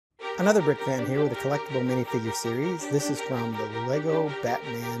Another Brick fan here with a collectible minifigure series. This is from the Lego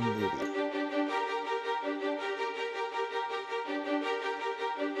Batman movie.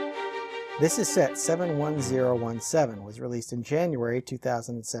 This is set 71017, was released in January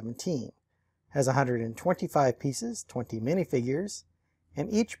 2017. Has 125 pieces, 20 minifigures,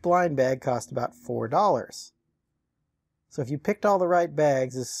 and each blind bag cost about $4. So if you picked all the right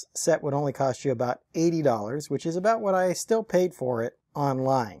bags, this set would only cost you about $80, which is about what I still paid for it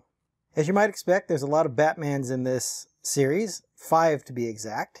online. As you might expect, there's a lot of Batmans in this series, 5 to be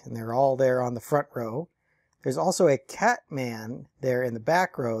exact, and they're all there on the front row. There's also a Catman there in the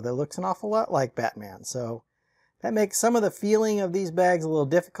back row that looks an awful lot like Batman, so that makes some of the feeling of these bags a little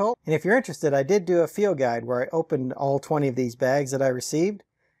difficult. And if you're interested, I did do a field guide where I opened all 20 of these bags that I received.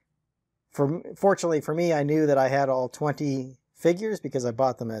 Fortunately for me, I knew that I had all 20 figures because I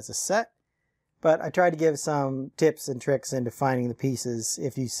bought them as a set. But I tried to give some tips and tricks into finding the pieces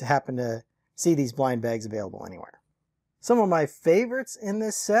if you happen to see these blind bags available anywhere. Some of my favorites in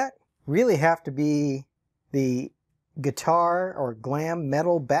this set really have to be the guitar or glam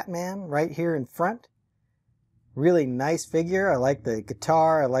metal Batman right here in front. Really nice figure. I like the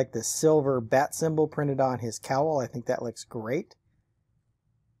guitar. I like the silver bat symbol printed on his cowl. I think that looks great.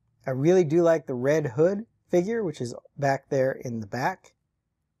 I really do like the Red Hood figure, which is back there in the back.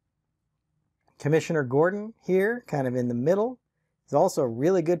 Commissioner Gordon here, kind of in the middle. It's also a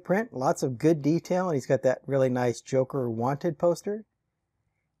really good print, lots of good detail, and he's got that really nice Joker Wanted poster.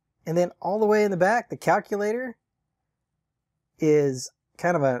 And then all the way in the back, the calculator is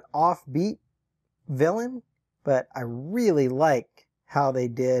kind of an offbeat villain, but I really like how they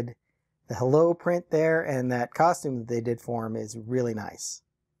did the hello print there, and that costume that they did for him is really nice.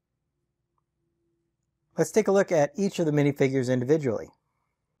 Let's take a look at each of the minifigures individually.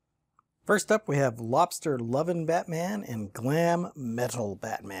 First up, we have Lobster Lovin Batman and Glam Metal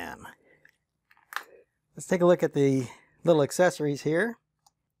Batman. Let's take a look at the little accessories here.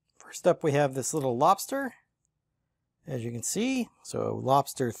 First up, we have this little lobster, as you can see. So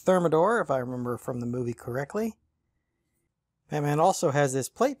Lobster Thermidor, if I remember from the movie correctly. Batman also has this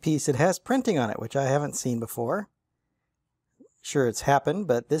plate piece that has printing on it, which I haven't seen before. Sure, it's happened,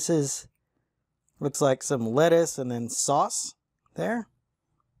 but this is, looks like some lettuce and then sauce there.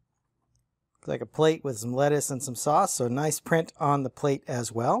 Looks like a plate with some lettuce and some sauce, so nice print on the plate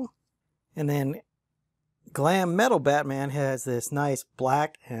as well. And then Glam Metal Batman has this nice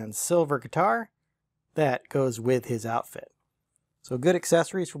black and silver guitar that goes with his outfit. So good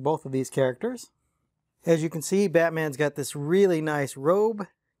accessories for both of these characters. As you can see, Batman's got this really nice robe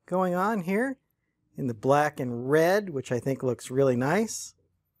going on here in the black and red, which I think looks really nice.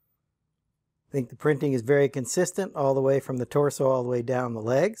 I think the printing is very consistent all the way from the torso all the way down the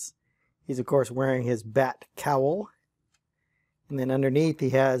legs. He's, of course, wearing his bat cowl. And then underneath he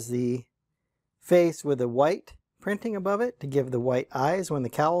has the face with the white printing above it to give the white eyes when the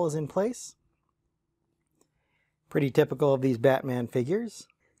cowl is in place. Pretty typical of these Batman figures.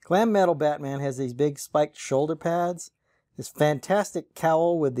 Glam Metal Batman has these big spiked shoulder pads. This fantastic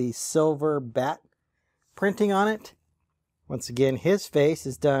cowl with the silver bat printing on it. Once again, his face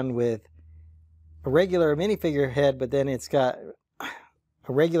is done with a regular minifigure head, but then it's got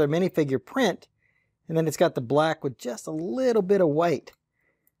a regular minifigure print, and then it's got the black with just a little bit of white,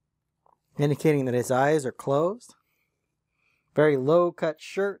 indicating that his eyes are closed. Very low cut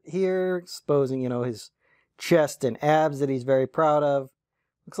shirt here, exposing, his chest and abs that he's very proud of.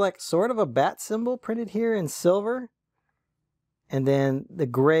 Looks like sort of a bat symbol printed here in silver. And then the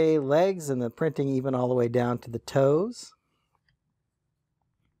gray legs and the printing even all the way down to the toes.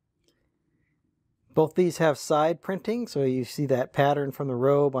 Both these have side printing, so you see that pattern from the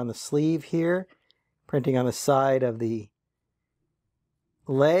robe on the sleeve here, printing on the side of the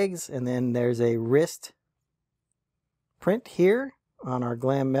legs, and then there's a wrist print here on our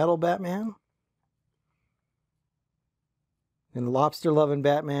Glam Metal Batman. And Lobster Lovin'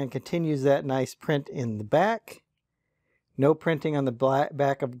 Batman continues that nice print in the back. No printing on the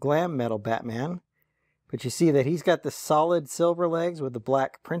back of Glam Metal Batman, but you see that he's got the solid silver legs with the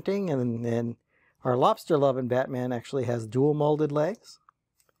black printing, and then our Lobster Lovin' Batman actually has dual molded legs.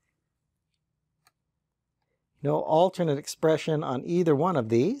 No alternate expression on either one of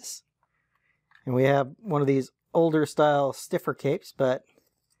these. And we have one of these older style stiffer capes, but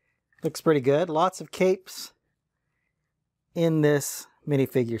looks pretty good. Lots of capes in this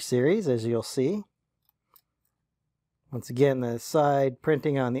minifigure series, as you'll see. Once again, the side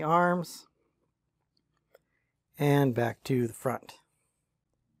printing on the arms. And back to the front.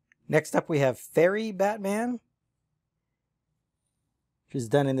 Next up we have Fairy Batman, which is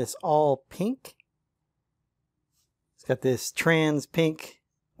done in this all pink. It's got this trans pink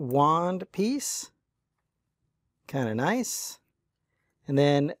wand piece. Kind of nice. And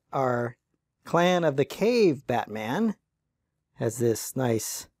then our Clan of the Cave Batman has this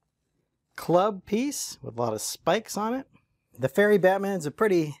nice club piece with a lot of spikes on it. The Fairy Batman is a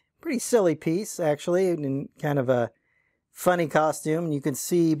pretty silly piece, actually, and kind of a funny costume. You can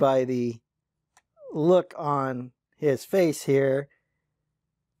see by the look on his face here,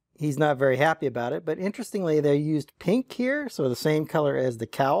 he's not very happy about it. But interestingly, they used pink here, so the same color as the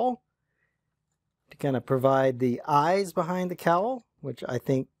cowl, to kind of provide the eyes behind the cowl, which I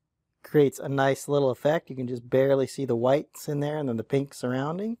think creates a nice little effect. You can just barely see the whites in there and then the pink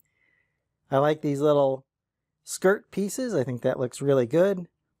surrounding. I like these little skirt pieces. I think that looks really good.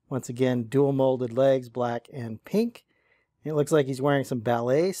 Once again, dual molded legs, black and pink. It looks like he's wearing some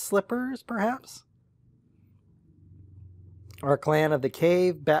ballet slippers, perhaps. Our Clan of the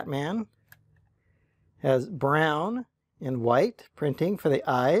Cave Batman has brown and white printing for the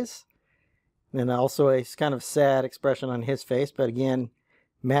eyes. And also a kind of sad expression on his face, but again,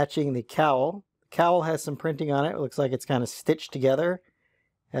 matching the cowl. The cowl has some printing on it. It looks like it's kind of stitched together.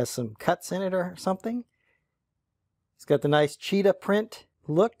 Has some cuts in it or something. It's got the nice cheetah print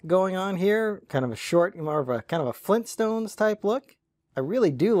look going on here. Kind of a short, more of a kind of a Flintstones type look. I really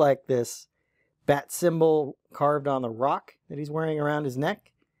do like this bat symbol carved on the rock that he's wearing around his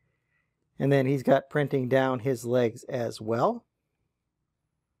neck. And then he's got printing down his legs as well.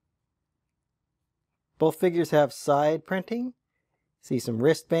 Both figures have side printing. See some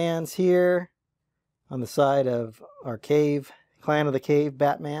wristbands here on the side of our Clan of the Cave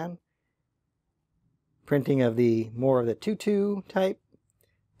Batman. Printing of more of the tutu type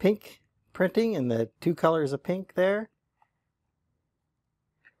pink printing and the two colors of pink there.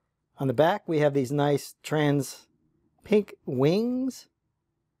 On the back we have these nice trans pink wings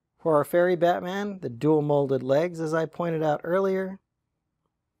for our Fairy Batman. The dual molded legs, as I pointed out earlier.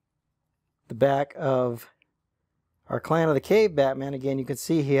 The back of our Clan of the Cave Batman, again, you can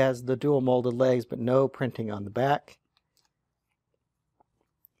see he has the dual molded legs, but no printing on the back.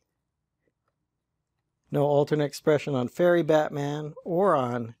 No alternate expression on Fairy Batman or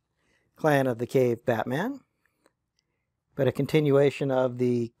on Clan of the Cave Batman, but a continuation of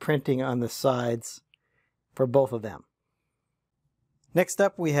the printing on the sides for both of them. Next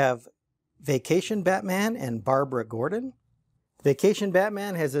up, we have Vacation Batman and Barbara Gordon. Vacation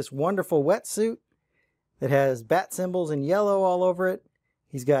Batman has this wonderful wetsuit that has bat symbols in yellow all over it.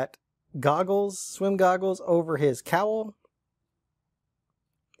 He's got goggles, swim goggles over his cowl.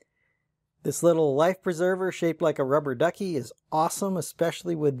 This little life preserver shaped like a rubber ducky is awesome,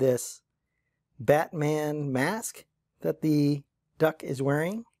 especially with this Batman mask that the duck is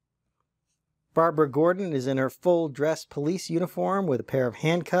wearing. Barbara Gordon is in her full dress police uniform with a pair of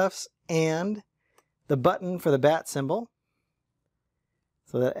handcuffs and the button for the bat symbol.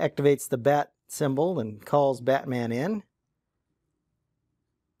 So that activates the bat symbol and calls Batman in.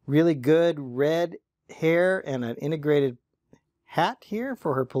 Really good red hair and an integrated hat here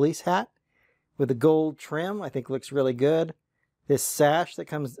for her police hat with a gold trim. I think looks really good. This sash that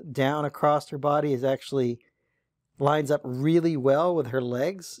comes down across her body is actually lines up really well with her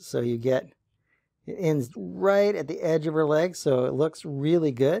legs. So you get, it ends right at the edge of her legs. So it looks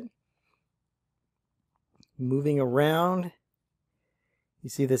really good. Moving around. You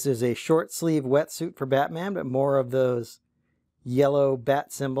see this is a short sleeve wetsuit for Batman, but more of those yellow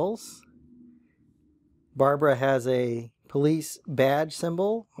bat symbols. Barbara has a police badge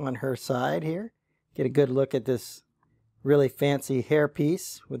symbol on her side here. Get a good look at this really fancy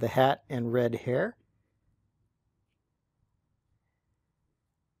hairpiece with the hat and red hair.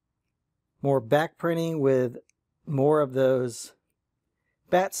 More back printing with more of those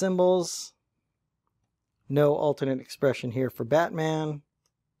bat symbols. No alternate expression here for Batman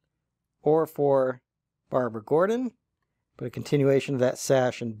or for Barbara Gordon, but a continuation of that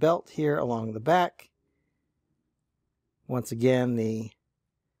sash and belt here along the back. Once again, the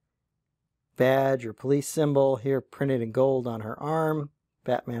badge or police symbol here printed in gold on her arm.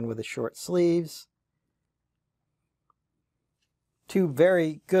 Batman with the short sleeves. Two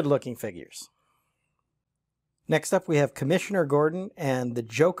very good looking figures. Next up we have Commissioner Gordon and the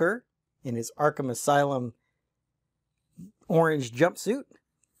Joker in his Arkham Asylum orange jumpsuit.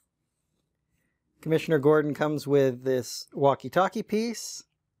 Commissioner Gordon comes with this walkie-talkie piece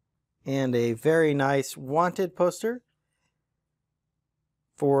and a very nice wanted poster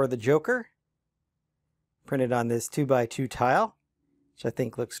for the Joker, printed on this 2x2 tile, which I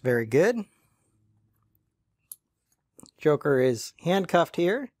think looks very good. Joker is handcuffed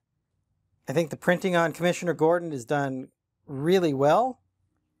here. I think the printing on Commissioner Gordon is done really well.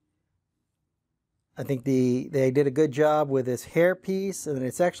 I think they did a good job with this hair piece, and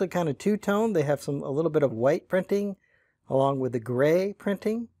it's actually kind of two-toned. They have a little bit of white printing along with the gray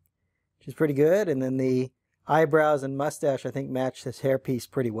printing, which is pretty good. And then the eyebrows and mustache, I think, match this hair piece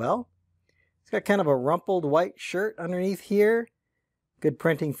pretty well. It's got kind of a rumpled white shirt underneath here. Good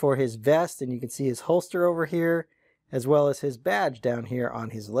printing for his vest, and you can see his holster over here, as well as his badge down here on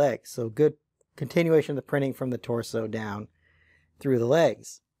his legs. So good continuation of the printing from the torso down through the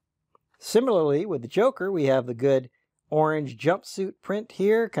legs. Similarly, with the Joker, we have the good orange jumpsuit print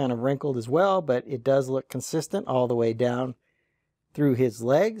here, kind of wrinkled as well, but it does look consistent all the way down through his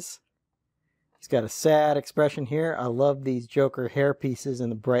legs. He's got a sad expression here. I love these Joker hair pieces in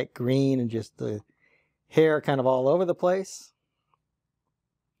the bright green and just the hair kind of all over the place.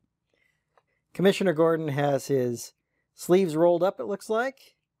 Commissioner Gordon has his sleeves rolled up, it looks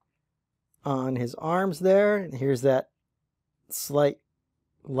like, on his arms there. And here's that slight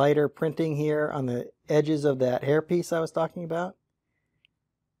lighter printing here on the edges of that hairpiece I was talking about.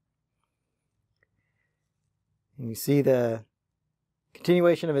 And you see the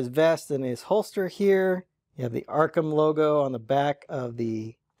continuation of his vest and his holster here. You have the Arkham logo on the back of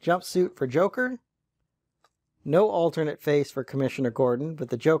the jumpsuit for Joker. No alternate face for Commissioner Gordon,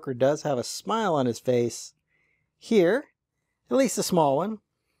 but the Joker does have a smile on his face here, at least a small one,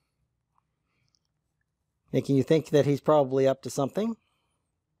 making you think that he's probably up to something.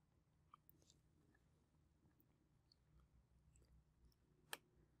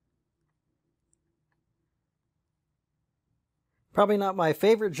 Probably not my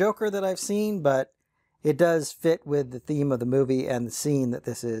favorite Joker that I've seen, but it does fit with the theme of the movie and the scene that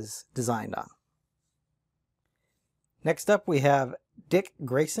this is designed on. Next up, we have Dick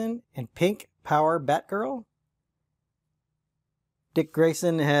Grason and Pink Power Batgirl. Dick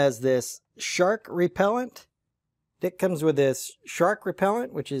Grason has this shark repellent. Dick comes with this shark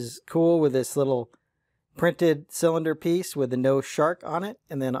repellent, which is cool, with this little printed cylinder piece with the no shark on it.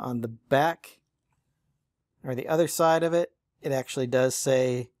 And then on the back, or the other side of it, it actually does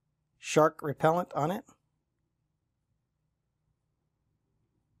say shark repellent on it.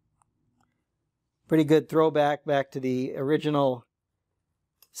 Pretty good throwback back to the original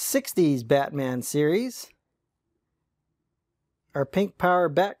 60s Batman series. Our Pink Power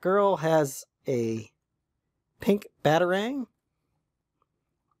Batgirl has a pink batarang.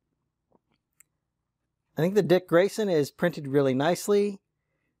 I think the Dick Grason is printed really nicely.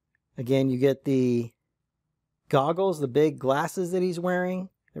 Again, you get the goggles, the big glasses that he's wearing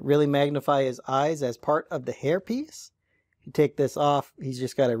that really magnify his eyes as part of the hairpiece. If you take this off, he's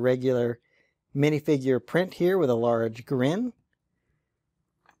just got a regular minifigure print here with a large grin.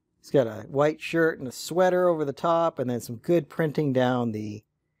 He's got a white shirt and a sweater over the top, and then some good printing down the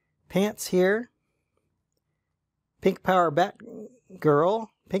pants here. Pink Power Batgirl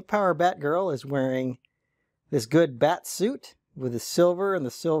is wearing this good bat suit with the silver and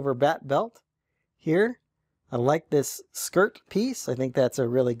the silver bat belt here. I like this skirt piece. I think that's a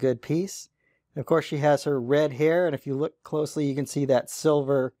really good piece. And of course, she has her red hair, and if you look closely, you can see that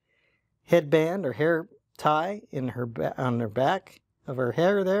silver headband or hair tie in her on her back of her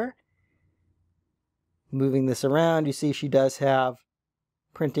hair there. Moving this around, you see she does have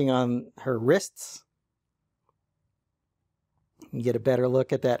printing on her wrists. You get a better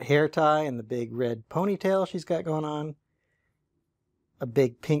look at that hair tie and the big red ponytail she's got going on. A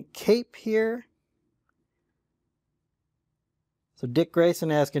big pink cape here. So Dick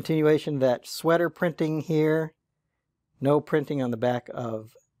Grason has continuation of that sweater printing here. No printing on the back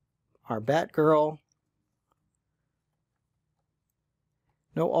of our Batgirl.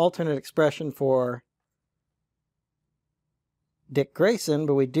 No alternate expression for Dick Grason,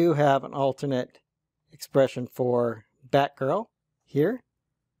 but we do have an alternate expression for Batgirl here,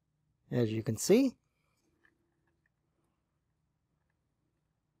 as you can see.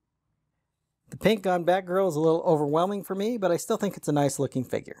 The pink on Batgirl is a little overwhelming for me, but I still think it's a nice looking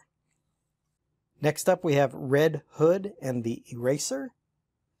figure. Next up, we have Red Hood and the Eraser.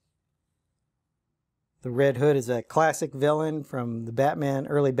 The Red Hood is a classic villain from the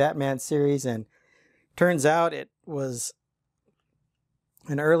early Batman series, and turns out it was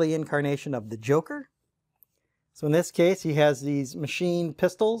an early incarnation of the Joker. So in this case, he has these machine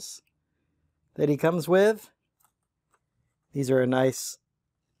pistols that he comes with. These are a nice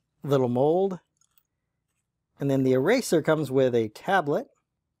little mold. And then the eraser comes with a tablet.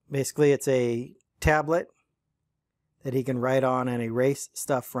 Basically, it's a tablet that he can write on and erase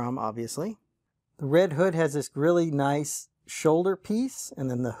stuff from, obviously. The Red Hood has this really nice shoulder piece, and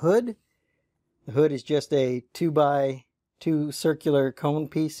then the hood. The hood is just a 2x2 circular cone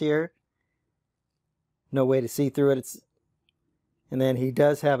piece here. No way to see through it. And then he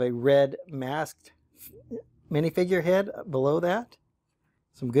does have a red masked minifigure head below that.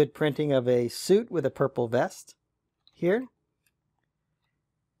 Some good printing of a suit with a purple vest here.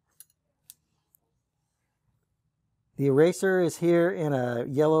 The eraser is here in a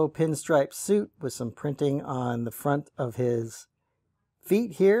yellow pinstripe suit with some printing on the front of his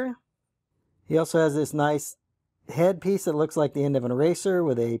feet here. He also has this nice headpiece that looks like the end of an eraser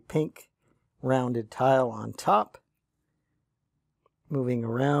with a pink rounded tile on top. Moving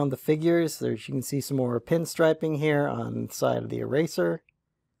around the figures, there you can see some more pinstriping here on the side of the eraser.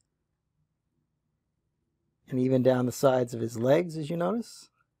 And even down the sides of his legs, as you notice.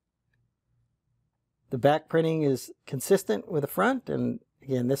 The back printing is consistent with the front, and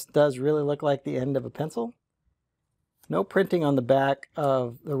again, this does really look like the end of a pencil. No printing on the back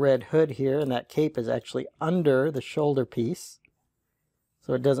of the red hood here, and that cape is actually under the shoulder piece,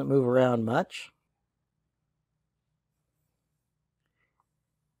 so it doesn't move around much.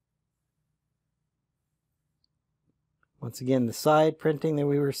 Once again, the side printing that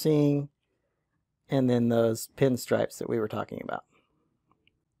we were seeing, and then those pinstripes that we were talking about.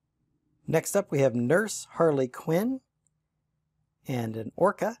 Next up we have Nurse Harley Quinn and an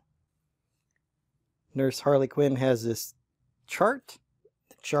Orca. Nurse Harley Quinn has this chart.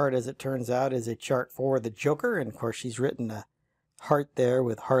 The chart, as it turns out, is a chart for the Joker, and of course she's written a heart there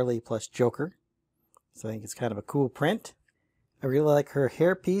with Harley plus Joker. So I think it's kind of a cool print. I really like her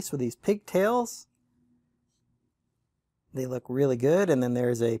hairpiece with these pigtails. They look really good, and then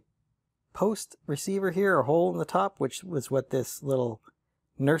there's a post receiver here, a hole in the top, which was what this little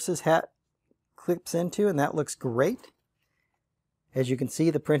nurse's hat clips into, and that looks great. As you can see,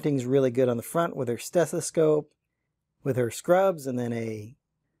 the printing's really good on the front with her stethoscope, with her scrubs, and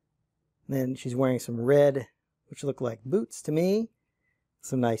then she's wearing some red, which look like boots to me.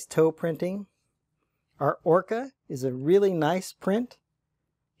 Some nice toe printing. Our Orca is a really nice print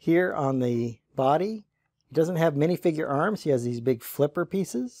here on the body. He doesn't have minifigure arms. He has these big flipper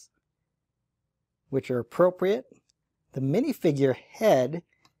pieces, which are appropriate. The minifigure head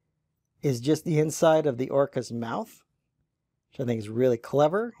is just the inside of the Orca's mouth, which I think is really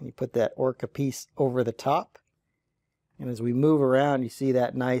clever. And you put that Orca piece over the top. And as we move around, you see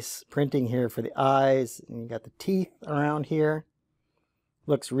that nice printing here for the eyes. And you got the teeth around here.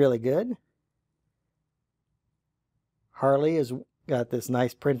 Looks really good. Harley has got this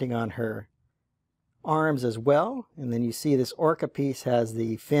nice printing on her arms as well. And then you see this Orca piece has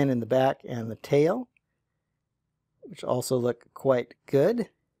the fin in the back and the tail, which also look quite good.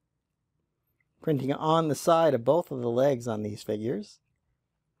 Printing on the side of both of the legs on these figures.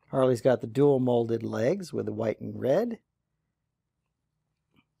 Harley's got the dual molded legs with the white and red.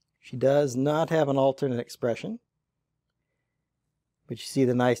 She does not have an alternate expression, but you see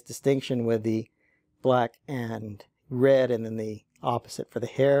the nice distinction with the black and red, and then the opposite for the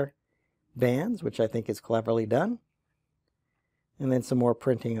hair bands, which I think is cleverly done. And then some more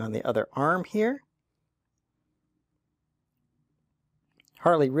printing on the other arm here.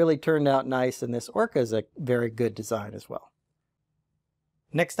 Harley really turned out nice, and this Orca is a very good design as well.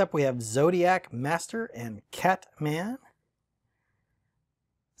 Next up we have Zodiac Master and Catman.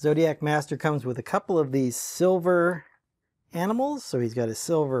 Zodiac Master comes with a couple of these silver animals. So he's got a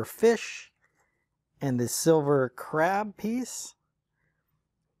silver fish and this silver crab piece.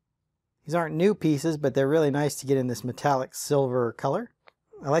 These aren't new pieces, but they're really nice to get in this metallic silver color.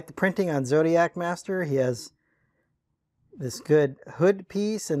 I like the printing on Zodiac Master. He has this good hood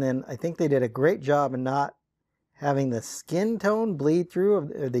piece, and then I think they did a great job in not having the skin tone bleed through,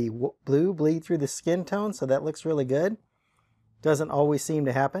 or the blue bleed through the skin tone, so that looks really good. Doesn't always seem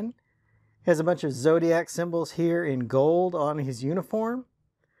to happen. He has a bunch of Zodiac symbols here in gold on his uniform.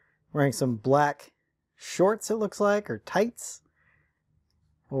 Wearing some black shorts, it looks like, or tights.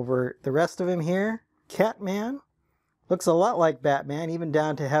 Over the rest of him here, Catman. Looks a lot like Batman, even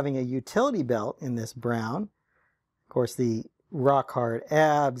down to having a utility belt in this brown. Of course, the rock hard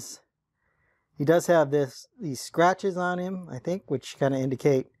abs. He does have these scratches on him, I think, which kind of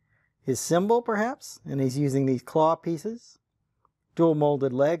indicate his symbol, perhaps. And he's using these claw pieces. Dual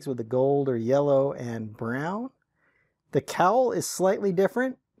molded legs with the gold or yellow and brown. The cowl is slightly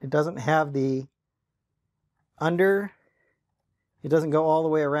different. It doesn't have the under. It doesn't go all the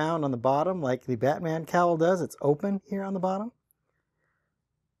way around on the bottom like the Batman cowl does. It's open here on the bottom.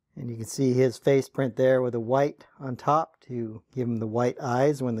 And you can see his face print there with the white on top to give him the white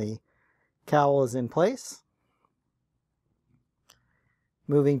eyes when the cowl is in place.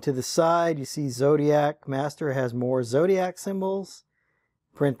 Moving to the side, you see Zodiac Master has more Zodiac symbols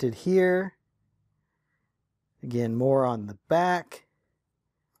printed here. Again, more on the back.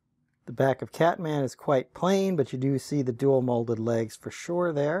 The back of Catman is quite plain, but you do see the dual molded legs for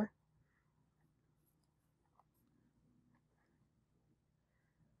sure there.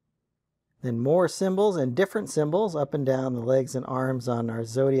 Then more symbols and different symbols up and down the legs and arms on our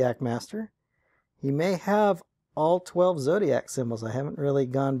Zodiac Master. He may have all 12 Zodiac symbols. I haven't really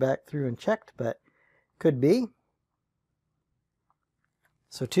gone back through and checked, but could be.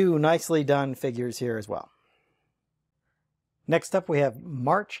 So two nicely done figures here as well. Next up we have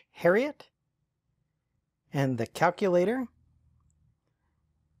March Harriet and the Calculator.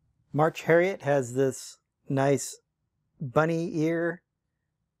 March Harriet has this nice bunny ear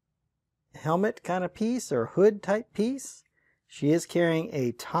helmet kind of piece or hood type piece. She is carrying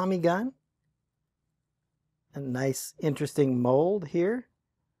a Tommy gun. A nice interesting mold here.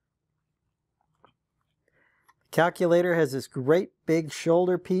 The Calculator has this great big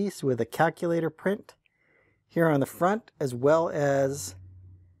shoulder piece with a calculator print here on the front, as well as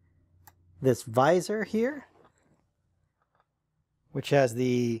this visor here, which has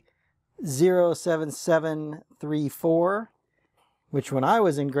the 07734, which when I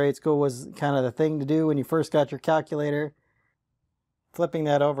was in grade school was kind of the thing to do when you first got your calculator. Flipping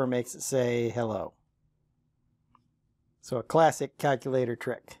that over makes it say hello. So a classic calculator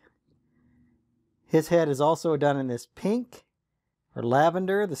trick. His head is also done in this pink or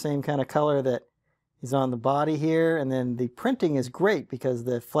lavender, the same kind of color that is on the body here. And then the printing is great because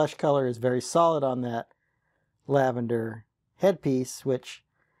the flesh color is very solid on that lavender headpiece,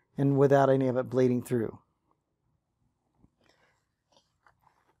 and without any of it bleeding through.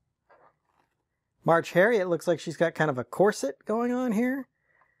 March Harriet looks like she's got kind of a corset going on here.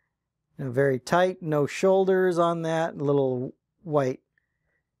 Very tight, no shoulders on that, little white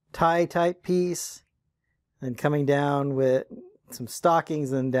tie type piece. And coming down with some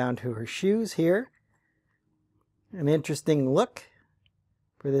stockings and down to her shoes here. An interesting look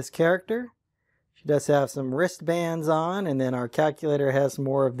for this character. She does have some wristbands on, and then our calculator has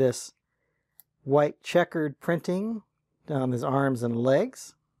more of this white checkered printing down his arms and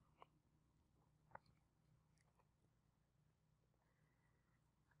legs.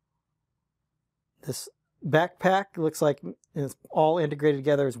 This backpack looks like it's all integrated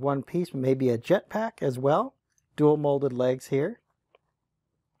together as one piece, maybe a jetpack as well. Dual molded legs here.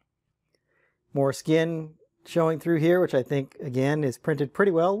 More skin showing through here, which I think, again, is printed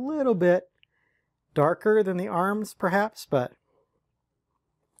pretty well. A little bit darker than the arms, perhaps, but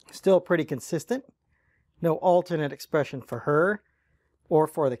still pretty consistent. No alternate expression for her, or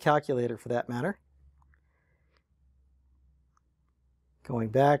for the calculator for that matter. Going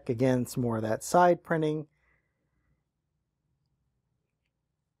back, again, some more of that side printing.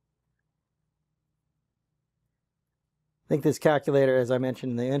 I think this calculator, as I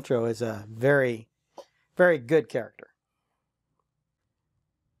mentioned in the intro, is a very, very good character.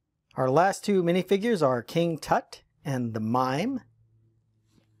 Our last two minifigures are King Tut and the Mime.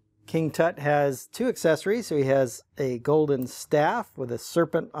 King Tut has two accessories. So he has a golden staff with a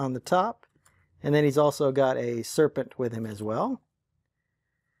serpent on the top, and then he's also got a serpent with him as well.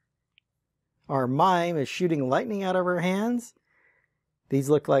 Our Mime is shooting lightning out of her hands. These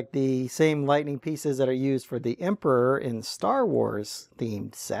look like the same lightning pieces that are used for the Emperor in Star Wars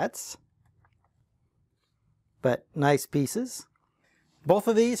themed sets. But nice pieces. Both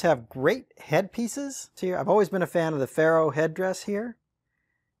of these have great headpieces. So I've always been a fan of the Pharaoh headdress here.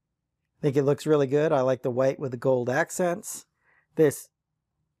 I think it looks really good. I like the white with the gold accents. This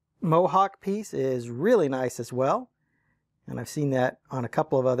mohawk piece is really nice as well. And I've seen that on a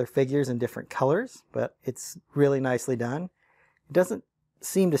couple of other figures in different colors, but it's really nicely done. It doesn't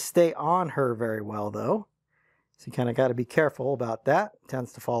seem to stay on her very well though. So you kind of got to be careful about that. It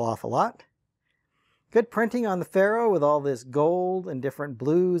tends to fall off a lot. Good printing on the Pharaoh with all this gold and different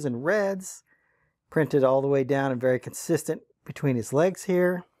blues and reds. Printed all the way down and very consistent between his legs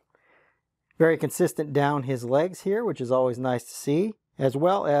here. Very consistent down his legs here, which is always nice to see. As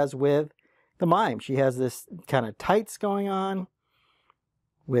well as with the Mime. She has this kind of tights going on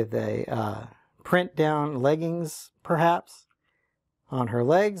with a print down leggings perhaps on her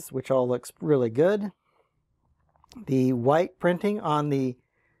legs, which all looks really good. The white printing on the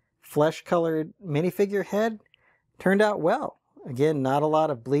flesh colored minifigure head turned out well. Again, not a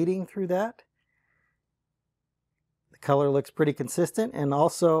lot of bleeding through that. The color looks pretty consistent, and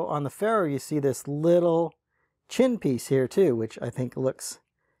also on the Pharaoh you see this little chin piece here too, which I think looks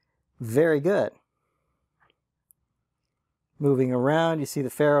very good. Moving around, you see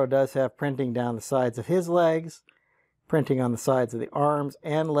the Pharaoh does have printing down the sides of his legs, printing on the sides of the arms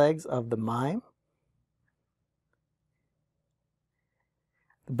and legs of the Mime.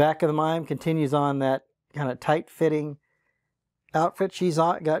 The back of the Mime continues on that kind of tight-fitting outfit she's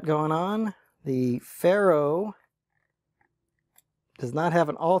got going on. The Pharaoh does not have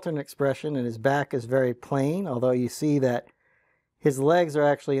an alternate expression, and his back is very plain, although you see that His legs are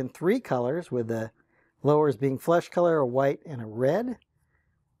actually in 3 colors, with the lowers being flesh color, a white, and a red.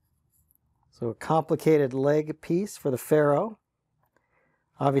 So a complicated leg piece for the Pharaoh.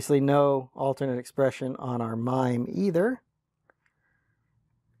 Obviously no alternate expression on our mime either.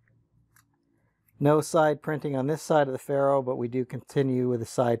 No side printing on this side of the Pharaoh, but we do continue with the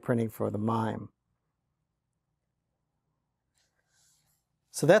side printing for the mime.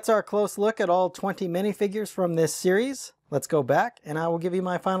 So that's our close look at all 20 minifigures from this series. Let's go back and I will give you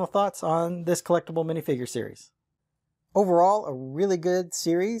my final thoughts on this collectible minifigure series. Overall, a really good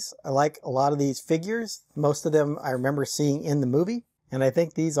series. I like a lot of these figures. Most of them I remember seeing in the movie, and I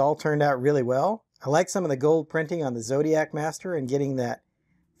think these all turned out really well. I like some of the gold printing on the Zodiac Master, and getting that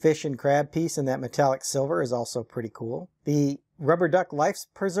fish and crab piece in that metallic silver is also pretty cool. The rubber duck life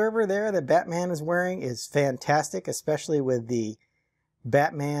preserver there that Batman is wearing is fantastic, especially with the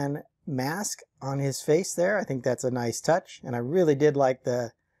Batman mask on his face there. I think that's a nice touch, and I really did like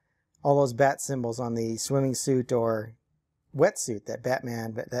all those bat symbols on the swimming suit or wetsuit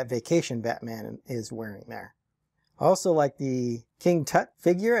that vacation Batman is wearing there. I also like the King Tut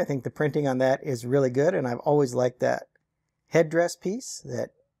figure. I think the printing on that is really good, and I've always liked that headdress piece that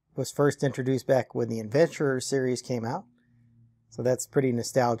was first introduced back when the Adventurer series came out. So that's pretty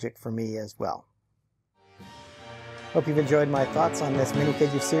nostalgic for me as well. Hope you've enjoyed my thoughts on this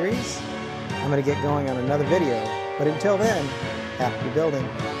minifigure series. I'm going to get going on another video, but until then, happy building.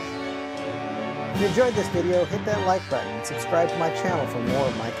 If you enjoyed this video, hit that like button and subscribe to my channel for more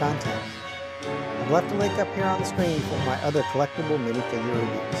of my content. I've left a link up here on the screen for my other collectible minifigure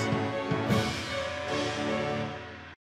reviews.